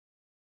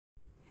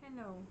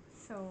hello.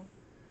 So,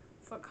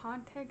 for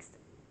context,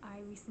 I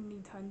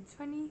recently turned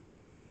 20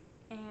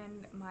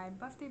 and my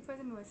birthday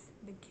present was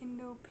the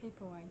Kindle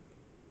Paperwhite.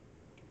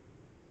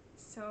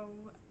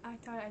 So, I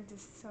thought I'd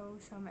just show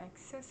some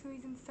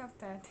accessories and stuff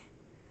that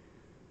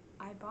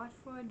I bought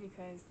for it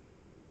because,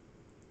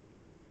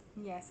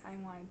 yes, I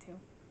wanted to.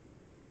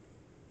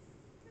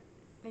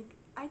 Like,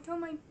 I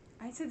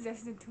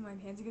suggested it to my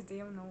parents because they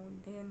didn't know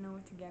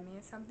what to get me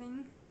or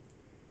something.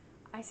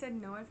 I said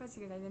no at first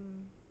because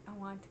I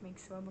wanted to make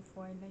sure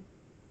before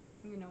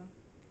I, you know,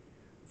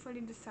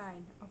 fully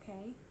decide,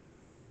 okay?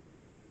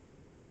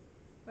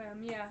 But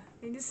yeah,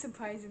 they just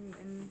surprised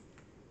and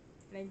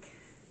like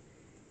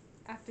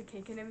after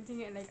cake and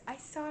everything, and like I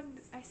saw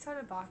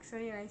the box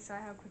already and I saw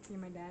how quickly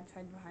my dad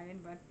tried to hide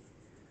it, but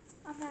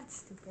I'm not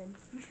stupid.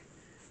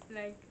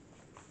 like,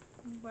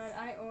 but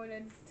I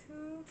ordered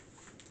 2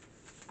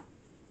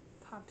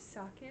 pop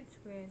sockets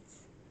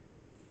which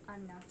are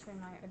not showing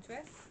my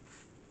address.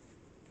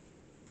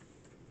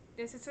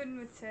 There's a certain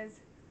which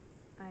says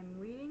I'm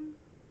reading,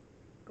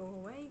 go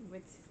away,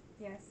 which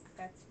yes,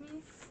 that's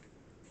me,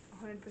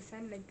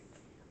 100%. Like,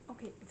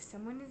 okay, if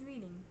someone is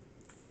reading,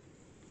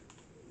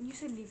 you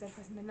should leave that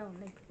person alone.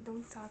 Like,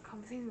 don't start a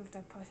conversation with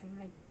that person.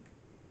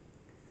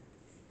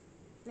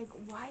 Like,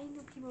 why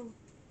do people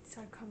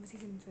start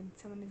conversations when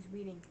someone is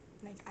reading?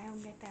 Like, I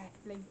don't get that.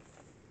 Like,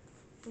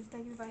 it's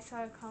like if I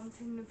started a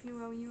conversation with you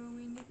while you were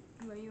reading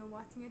it, while you were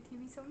watching a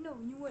TV show. No,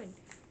 you wouldn't.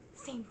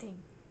 Same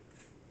thing.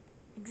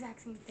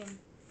 Exact same thing.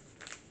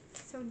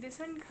 So this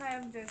one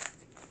kind of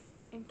just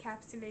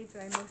encapsulates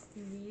what I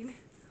mostly read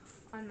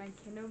on my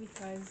Kindle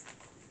because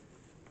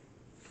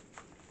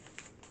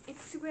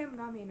Instagram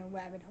got me in a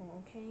rabbit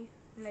hole, okay?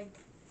 Like,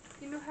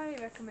 you know how I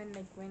recommend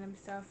like random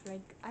stuff?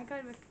 Like, I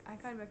gotta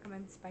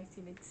recommend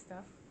spicy like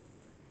stuff,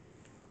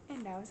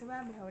 and that was a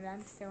rabbit hole that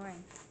I'm still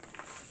in.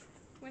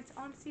 Which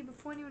honestly,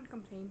 before anyone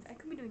complains, I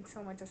could be doing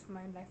so much of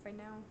my life right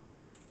now.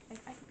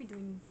 Like, I could be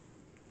doing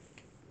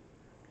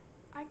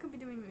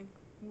like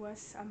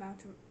worse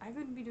amount of. I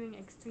could be doing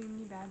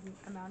extremely bad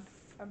amount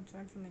of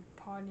drugs and like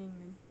partying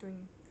and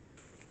doing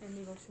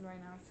illegal shit right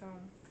now. So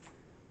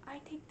I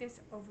take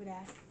this over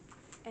that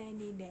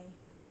any day.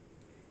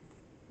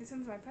 This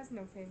one's my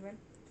personal favorite.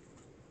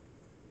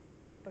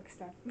 Book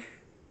stuff.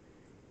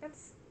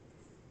 That's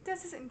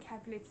just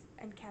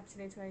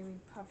encapsulates what I read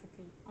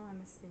perfectly,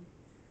 honestly.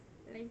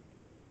 Like,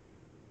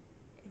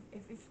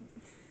 if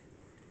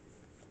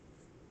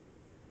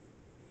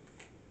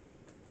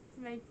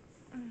like,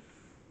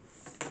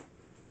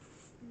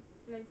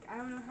 like I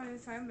don't know how to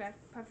describe that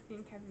perfectly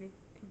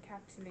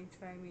encapsulates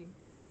what I read.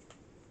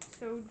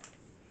 So,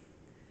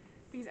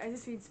 because I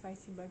just read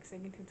spicy books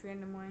like until 3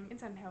 in the morning.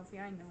 It's unhealthy,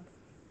 I know.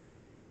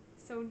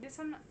 So this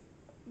one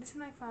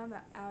I found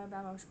out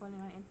about while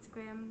scrolling on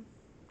Instagram.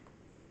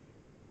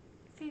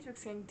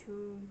 Facebook's getting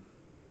too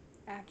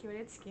accurate.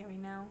 It's scary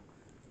now.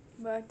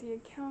 But the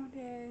account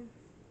is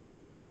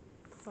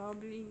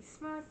probably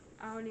smart.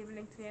 I'll leave a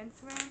link to the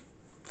Instagram.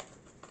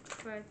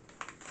 But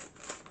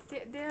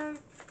their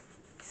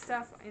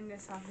stuff in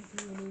this office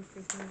is really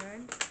freaking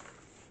good.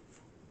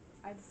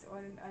 I just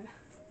ordered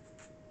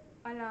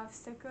a lot of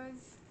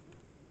stickers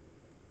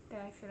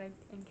that I feel like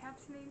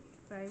encapsulate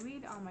what I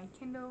read on my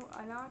Kindle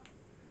a lot.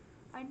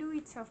 I do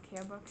read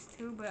self-care books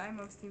too, but I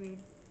mostly read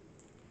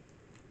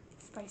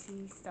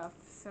spicy stuff.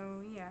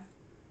 So yeah.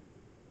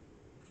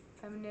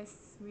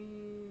 Feminists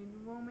read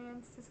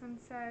romance, this one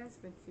says,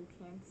 but you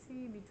can't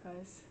see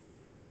because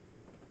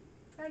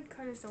red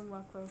colors don't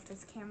work well with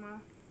this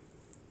camera.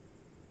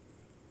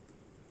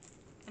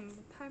 And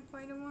the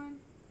typewriter one,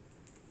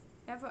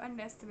 never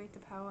underestimate the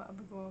power of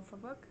a goal of a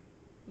book.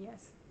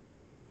 Yes,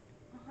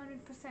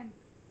 100%.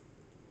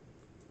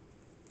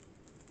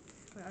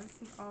 But I'll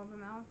take all of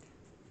them out.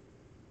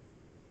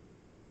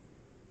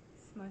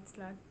 Smart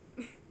slut.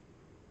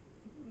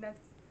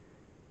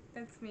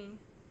 that's me.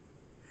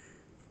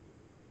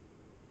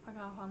 Fuck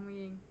off, I'm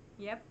reading.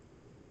 Yep.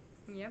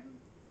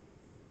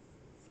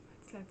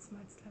 Smart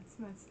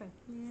slut.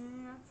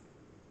 Yeah.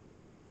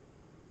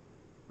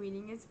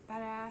 Reading is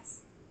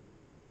badass.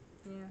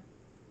 Yeah.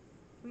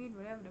 Read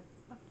whatever the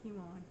fuck you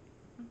want.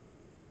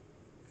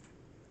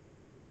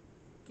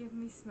 Give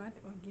me smut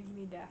or give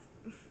me death.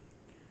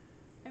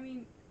 I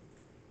mean,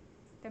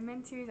 the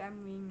men series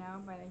I'm reading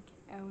now by like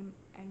L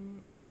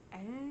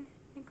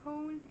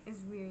Nicole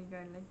is really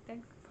good. Like, that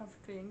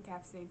perfectly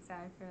encapsulates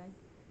that. I feel like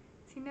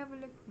she never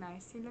looked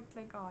nice. She looked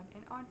like art,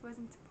 and art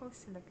wasn't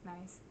supposed to look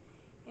nice.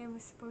 It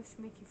was supposed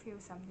to make you feel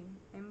something.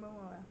 And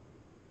Bora.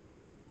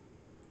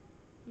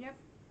 Yep,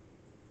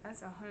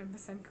 that's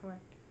 100%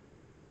 correct.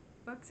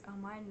 Books are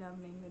my love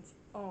language.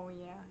 Oh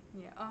yeah,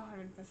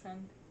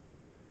 100%.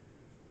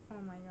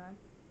 Oh my god.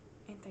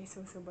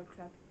 Antisocial book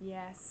club.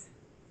 Yes.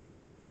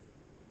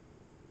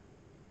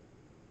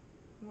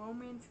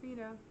 Romance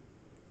reader.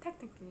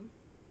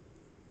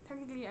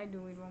 Technically I do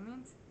read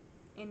romance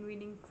and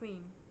reading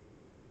clean.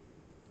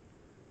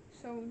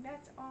 So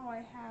that's all I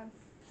have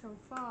so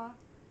far.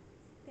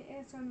 There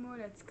is one more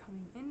that's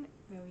coming in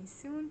very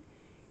soon.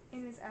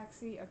 It is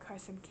actually a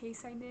custom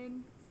case I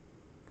did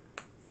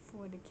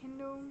for the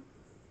Kindle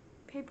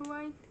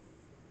Paperwhite,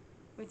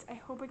 which I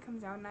hope it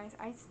comes out nice.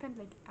 I spent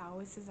like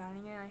hours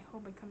designing it. I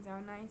hope it comes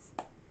out nice.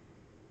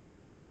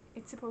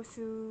 It's supposed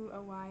to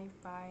arrive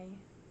by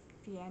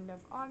the end of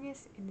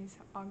August. It is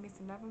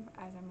August 11th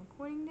as I'm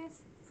recording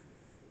this.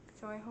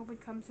 So I hope it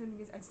comes soon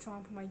because I just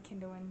want to put my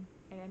Kindle in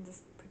and then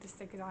just put the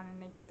stickers on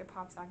and like the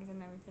pop sockets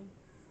and everything.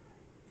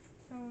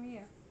 So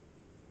yeah.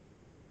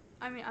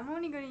 I mean, I'm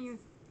gonna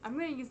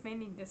use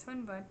mainly this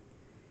one, but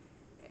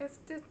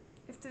if the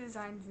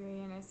design's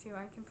really nice too,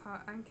 I can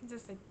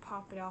just like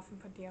pop it off and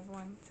put the other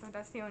one. So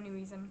that's the only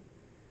reason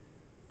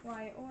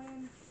why I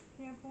ordered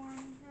the other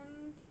one,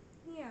 and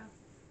yeah.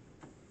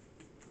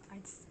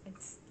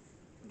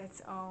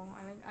 That's all.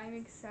 I'm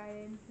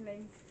excited.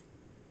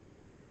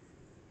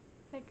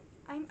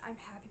 I'm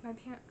happy.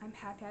 I'm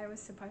happy I was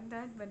surprised with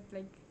that, but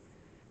like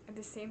at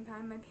the same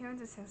time, my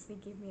parents essentially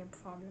gave me a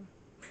problem.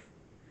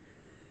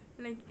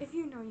 Like, if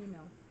you know, you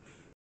know.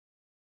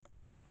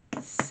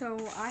 So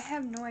I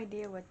have no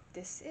idea what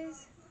this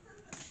is,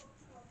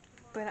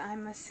 but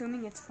I'm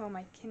assuming it's for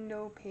my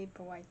Kindle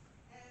Paperwhite.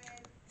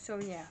 So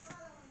yeah.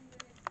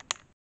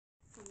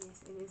 So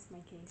yes, it is my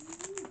case.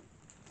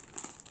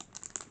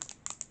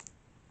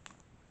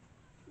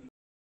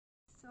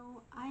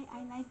 So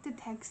I like the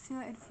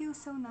texture. It feels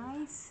so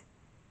nice.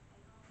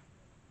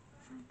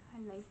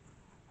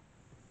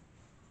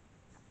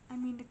 I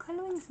mean, the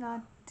coloring is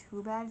not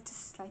too bad. It's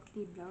just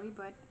slightly blurry,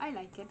 but I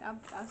like it.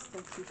 I'll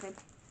still keep it.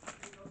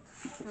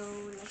 So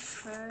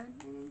let's put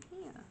it in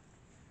here.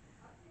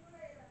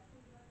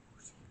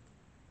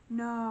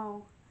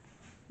 No.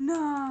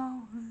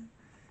 No.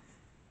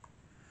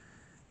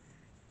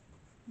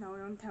 No,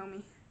 don't tell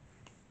me.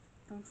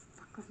 Don't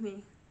fuck with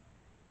me.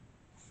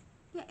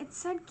 Yeah, it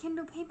said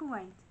Kindle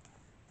Paperwhite.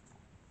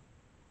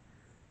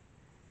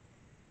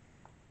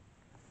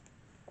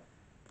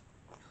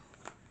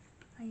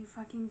 Are you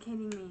fucking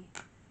kidding me?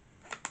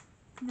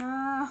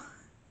 No.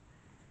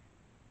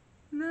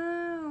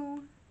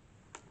 No.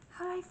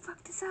 How did I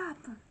fuck this up?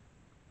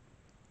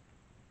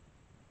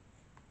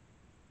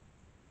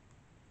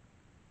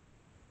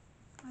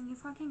 Are you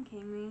fucking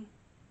kidding me?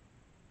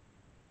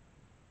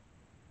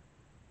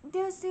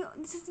 This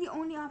is the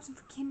only option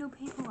for Kindle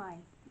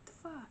Paperwhite. What the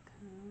fuck?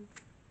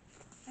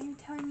 Are you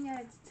telling me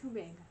that it's too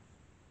big?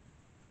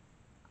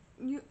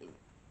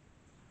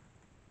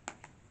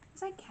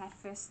 It's like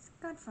catfish.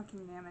 God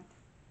fucking damn it.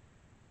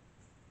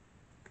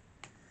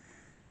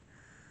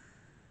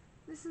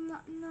 This is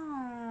not.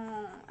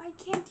 No. I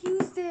can't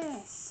use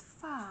this.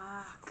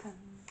 Fuck.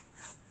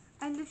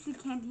 I literally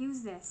can't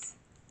use this.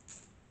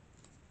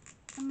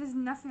 And there's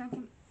nothing I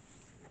can.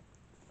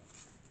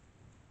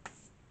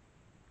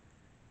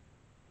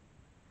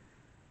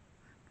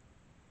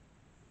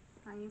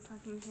 Are you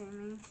fucking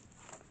kidding me?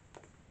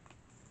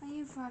 Are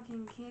you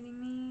fucking kidding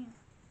me?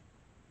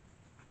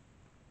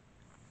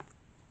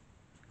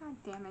 God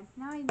damn it.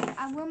 Now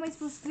what am I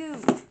supposed to do?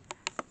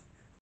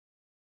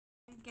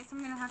 I guess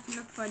I'm gonna have to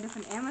look for a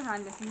different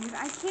Amazon listing because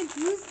I can't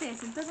use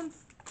this. It doesn't.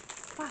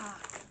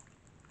 Fuck.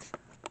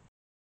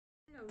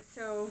 No,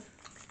 so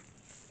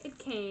it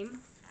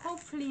came,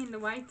 hopefully in the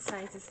right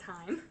size this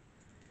time.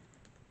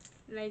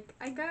 Like,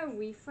 I got a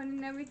refund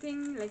and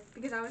everything, like,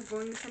 because I was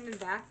going to send it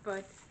back,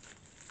 but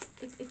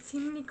it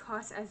seemingly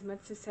cost as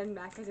much to send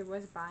back as it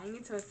was buying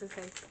it, so it's just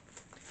like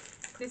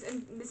this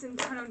in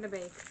front of the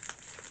bake.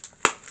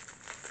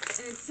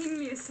 And it's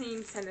seemingly the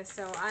same seller,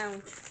 so I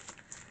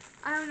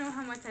don't know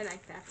how much I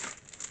like that.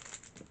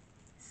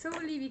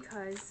 Solely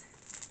because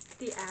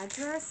the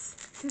address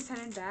to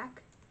send it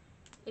back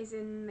is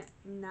in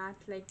not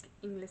like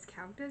English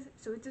characters,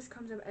 so it just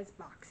comes up as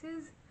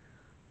boxes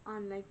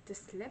on like the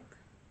slip,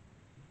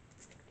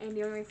 and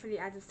the only way for the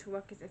address to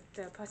work is if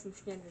the person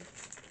scans it.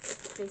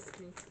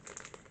 Basically,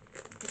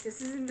 if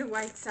this isn't the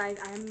right size,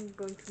 I'm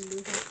going to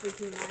lose my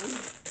freaking mind.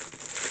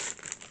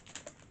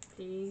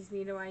 Please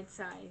be the right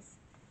size.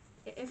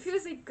 It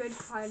feels like good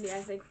quality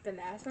as like the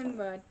last one,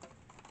 but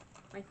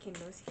my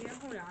Kindle's here.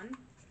 Hold on.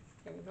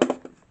 There we go.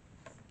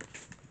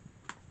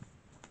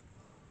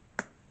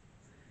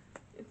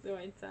 It's the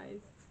right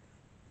size.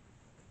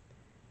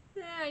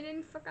 Yeah, I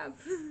didn't fuck up.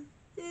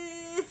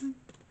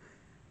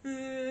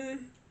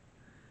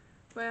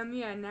 Well,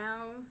 yeah,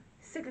 now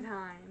sticker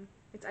time.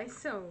 I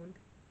sewed,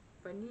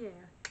 but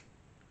yeah.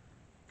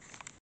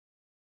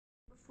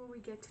 Before we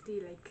get to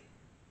the like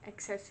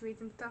accessories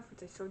and stuff,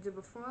 which I showed you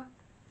before,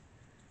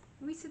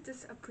 we should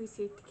just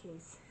appreciate the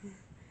case.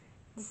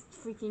 This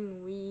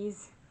freaking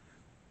Wheeze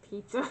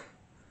pizza.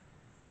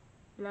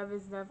 Love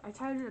is love. I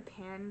tried to do a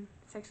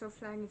pansexual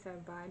flag instead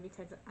of bi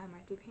because I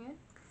might be pan.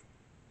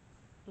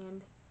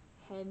 And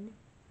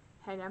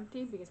head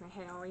empty because my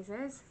head always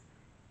is.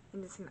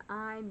 And just an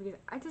eye because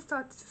I just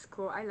thought this was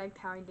cool. I liked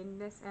how I did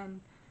this,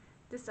 and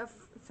just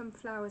some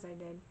flowers I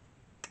did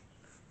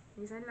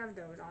because I love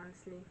those,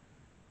 honestly.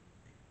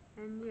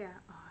 And yeah,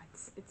 oh,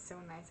 it's so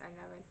nice. I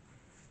love it.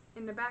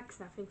 In the back's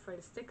nothing for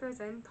the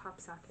stickers and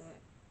pop socket.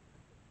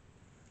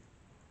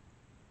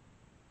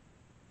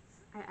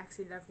 I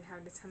actually love how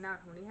this turned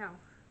out. Holy hell!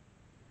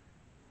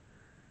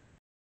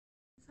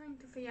 I'm trying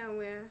to figure out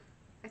where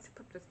I should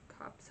put this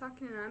top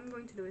socket, and I'm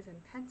going to do it in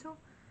pencil,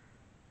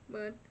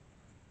 but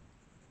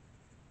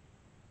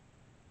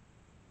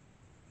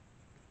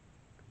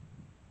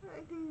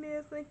I think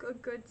there's like a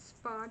good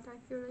spot, I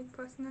feel like,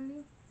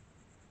 personally.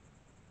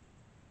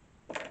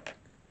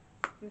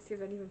 Let's see if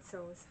that even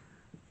sews.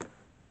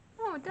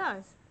 Oh, it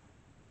does.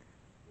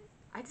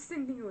 I just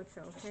didn't think it would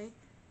sew, okay?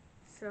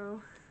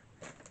 So,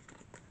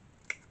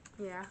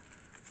 yeah.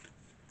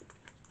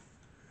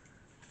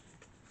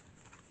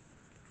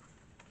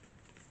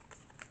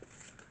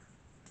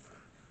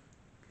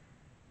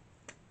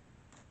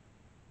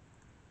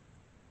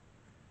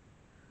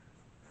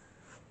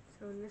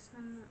 So this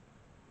one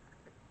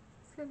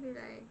should be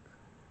like,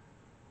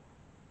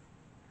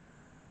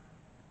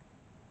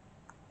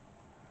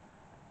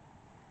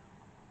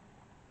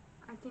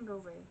 I think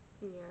over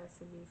here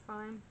should be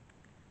fine.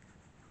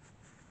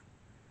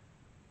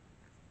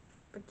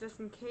 But just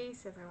in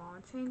case, if I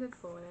want to change it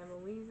for whatever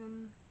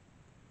reason,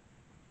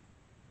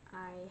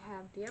 I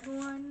have the other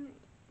one,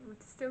 which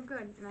is still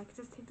good, and I can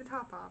just take the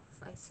top off.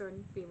 I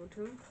shouldn't be able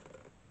to.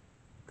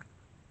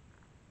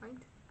 Right?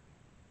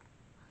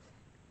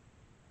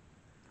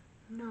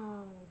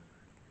 No.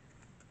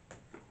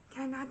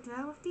 Can I not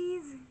deal with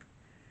these?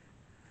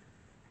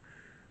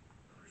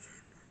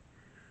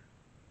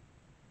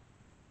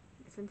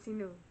 Since she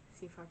knew,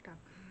 she fucked up.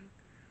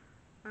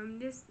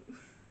 This,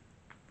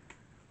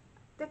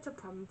 that's a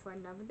problem for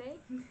another day.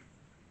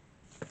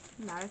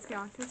 Now let's get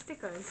on to the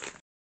stickers.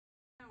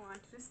 Now on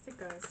to the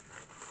stickers.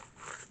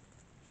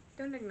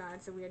 Don't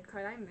acknowledge the weird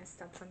card, I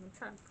messed up something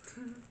up.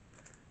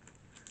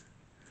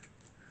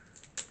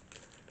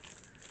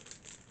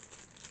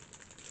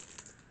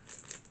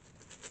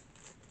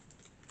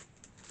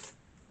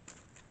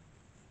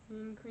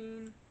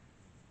 Queen.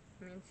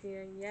 Means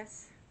here,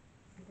 yes.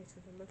 This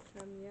is a book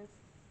club, yes.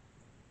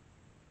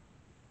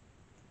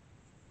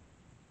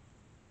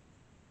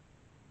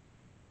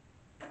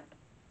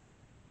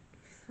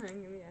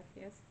 Give me F,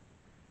 yes.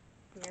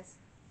 Yes.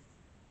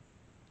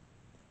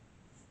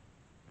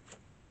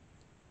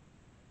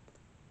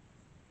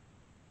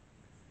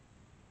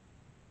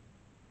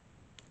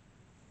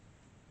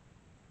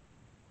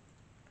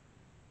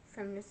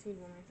 Feminist Seed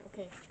Woman.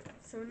 Okay,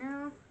 so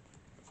now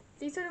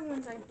these are the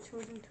ones I've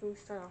chosen to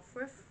start off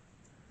with.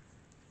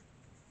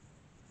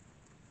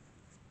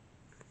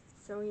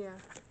 So yeah,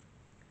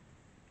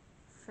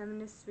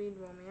 Feminist Sweet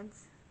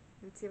Romance.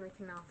 Let's see if I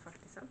can now fuck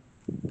this up.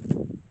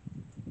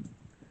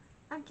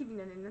 I'm keeping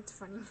that in, that's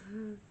funny.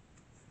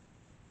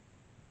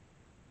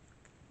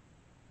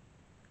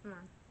 Come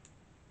on.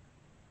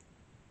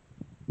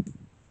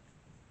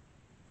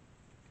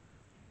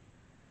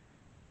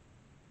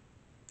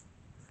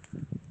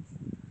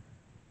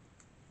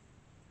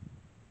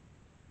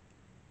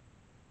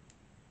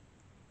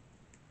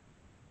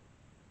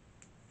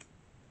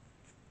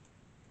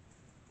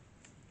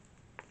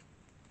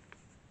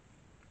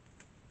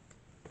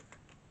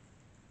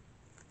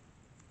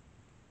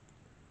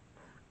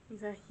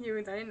 These are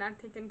huge. I did not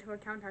take into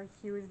account how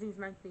huge these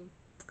might be.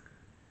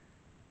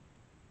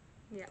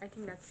 Yeah, I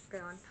think that's good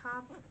on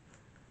top.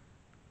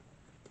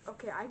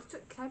 Okay,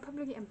 can I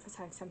publicly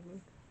emphasize something?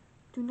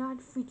 Do not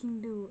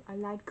freaking do a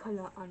light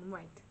color on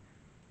white.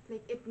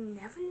 Like, it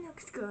never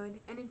looks good,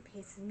 and it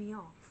pisses me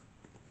off.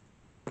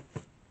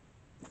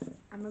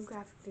 I'm a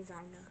graphic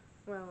designer.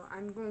 Well,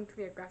 I'm going to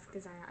be a graphic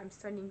designer. I'm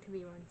studying to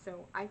be one,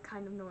 so I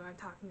kind of know what I'm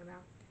talking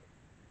about.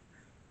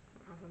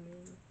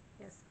 Probably,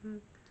 yes.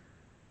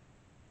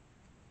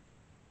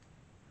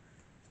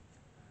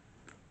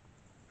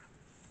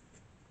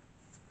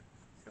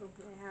 So,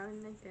 I have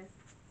it like this.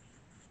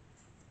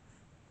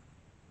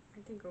 I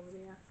think over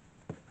there.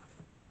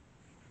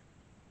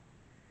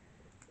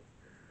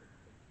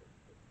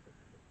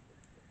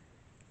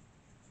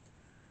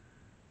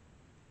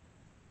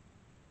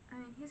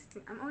 And here's the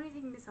thing, I'm only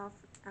taking this off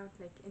out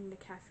like in the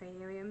cafe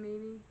area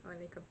maybe, or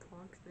like a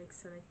park, like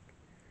so like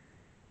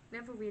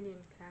never really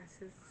in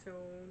classes, so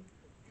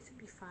it should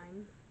be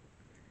fine.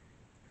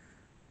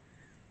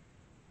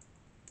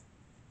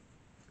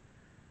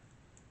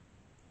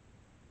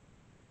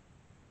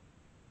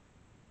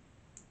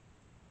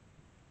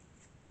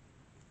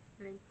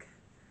 Like,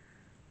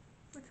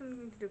 what's someone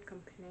going to do?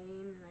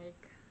 Complain?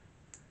 Like,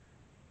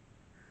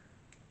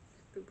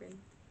 stupid.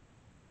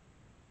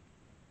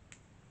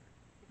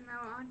 And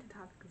now on the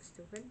topic of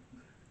stupid,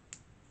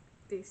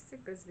 these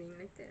stickers being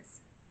like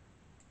this.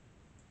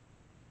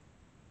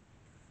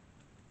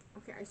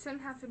 Okay, I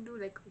shouldn't have to do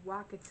like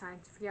rocket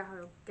science to figure out how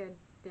to get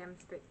damn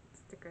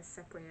stickers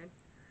separated.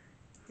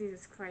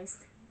 Jesus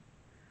Christ.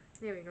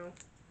 There we go.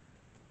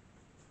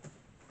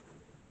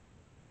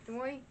 Don't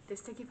worry, the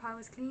sticky part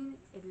was clean,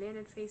 it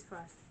landed face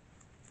first.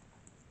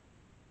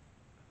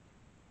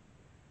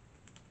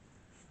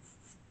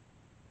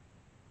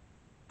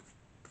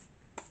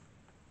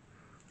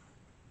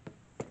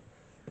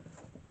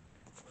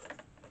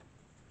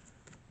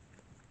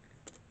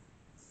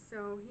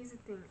 So here's the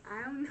thing,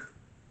 I don't know.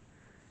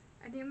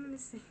 I think I'm gonna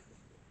say.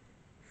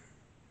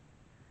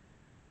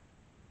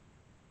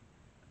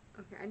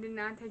 Okay, I did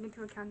not take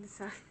into account the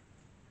size.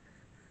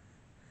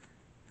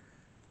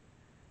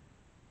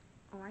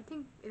 I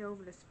think it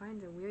over the spine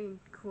is a really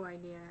cool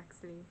idea,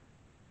 actually.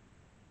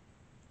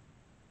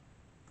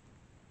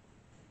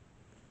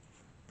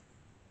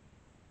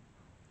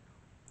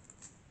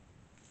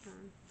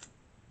 Um,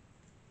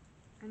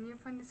 and you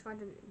find this one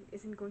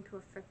isn't going to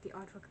affect the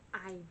artwork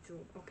I do,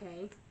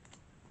 okay?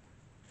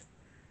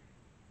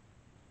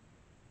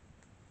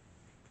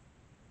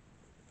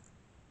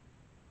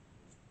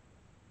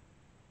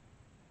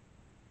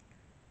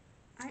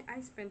 I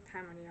spent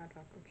time on the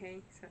artwork, okay?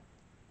 So,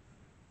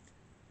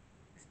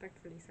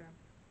 respectfully, sir.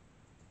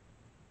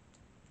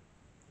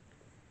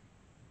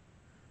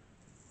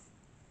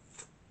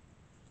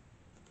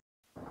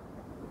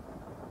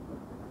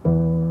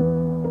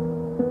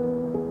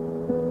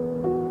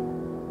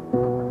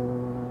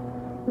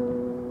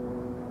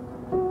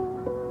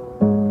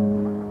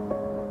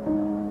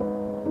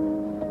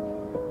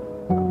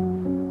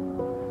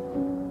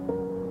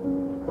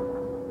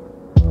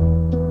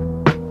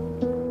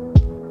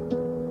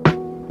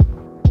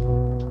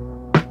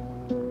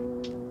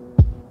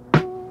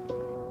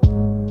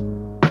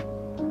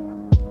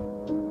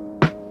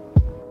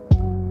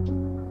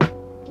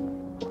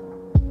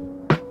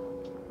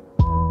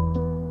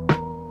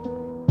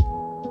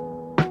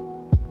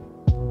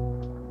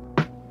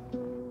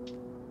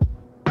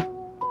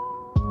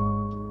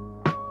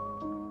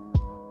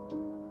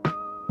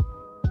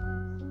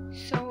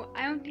 So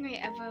I don't think I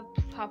ever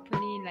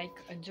properly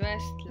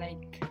addressed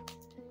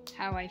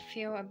how I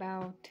feel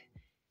about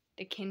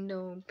the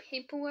Kindle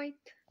Paperwhite.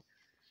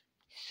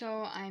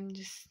 So I'm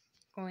just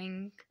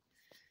going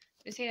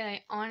to say that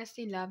I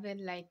honestly love it.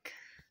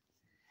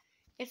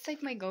 It's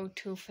my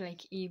go-to for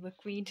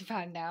ebook reads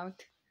without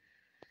doubt.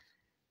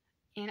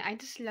 And I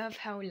just love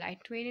how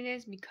lightweight it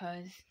is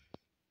because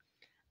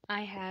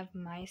I have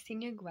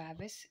myasthenia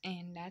gravis,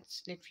 and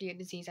that's literally a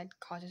disease that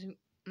causes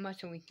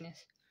muscle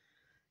weakness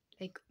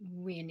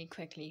really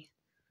quickly.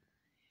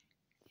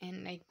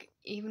 And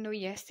even though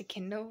yes, the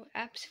Kindle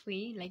app's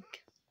free,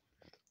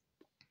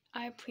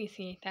 I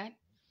appreciate that.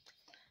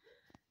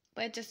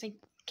 But just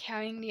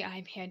carrying the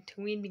iPad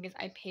to read because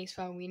I pace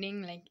while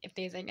reading. If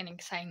there's an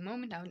exciting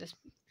moment, I'll just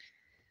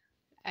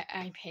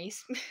I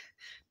pace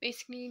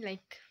basically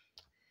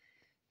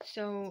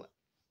so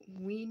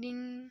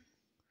reading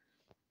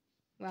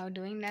while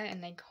doing that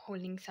and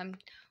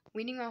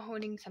reading or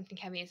holding something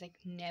heavy is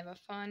never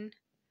fun.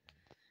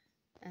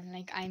 And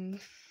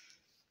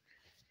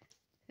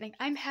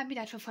I'm happy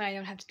that for fun I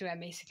don't have to do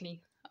that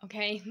basically.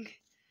 Okay.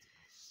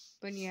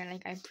 But yeah,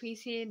 I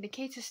appreciate the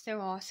case is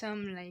still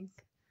awesome.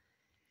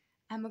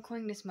 I'm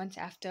recording this months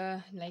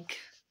after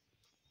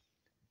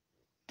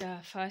the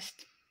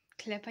first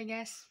clip, I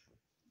guess.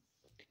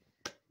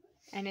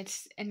 And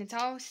it's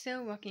all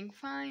still working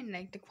fine.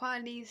 The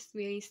quality is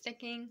really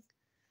sticking.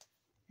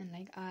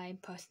 And I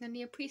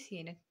personally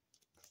appreciate it.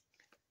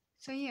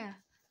 So yeah.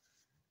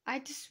 I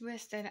just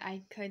wish that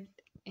I could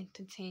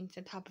interchange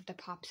the top of the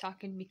pop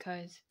socket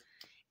because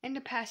in the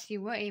past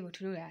you were able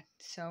to do that.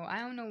 So I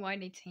don't know why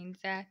they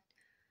changed that.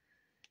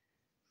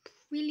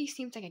 Really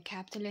seems like a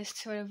capitalist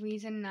sort of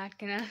reason, not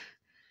gonna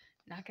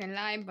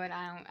lie, but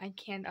I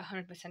can't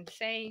 100%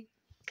 say.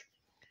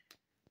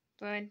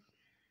 But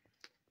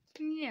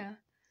yeah,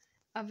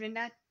 other than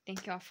that,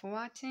 thank y'all for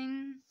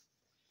watching,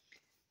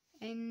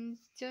 and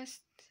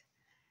just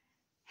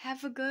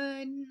have a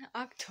good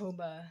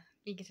October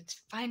because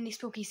it's finally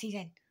spooky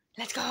season.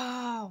 Let's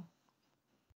go!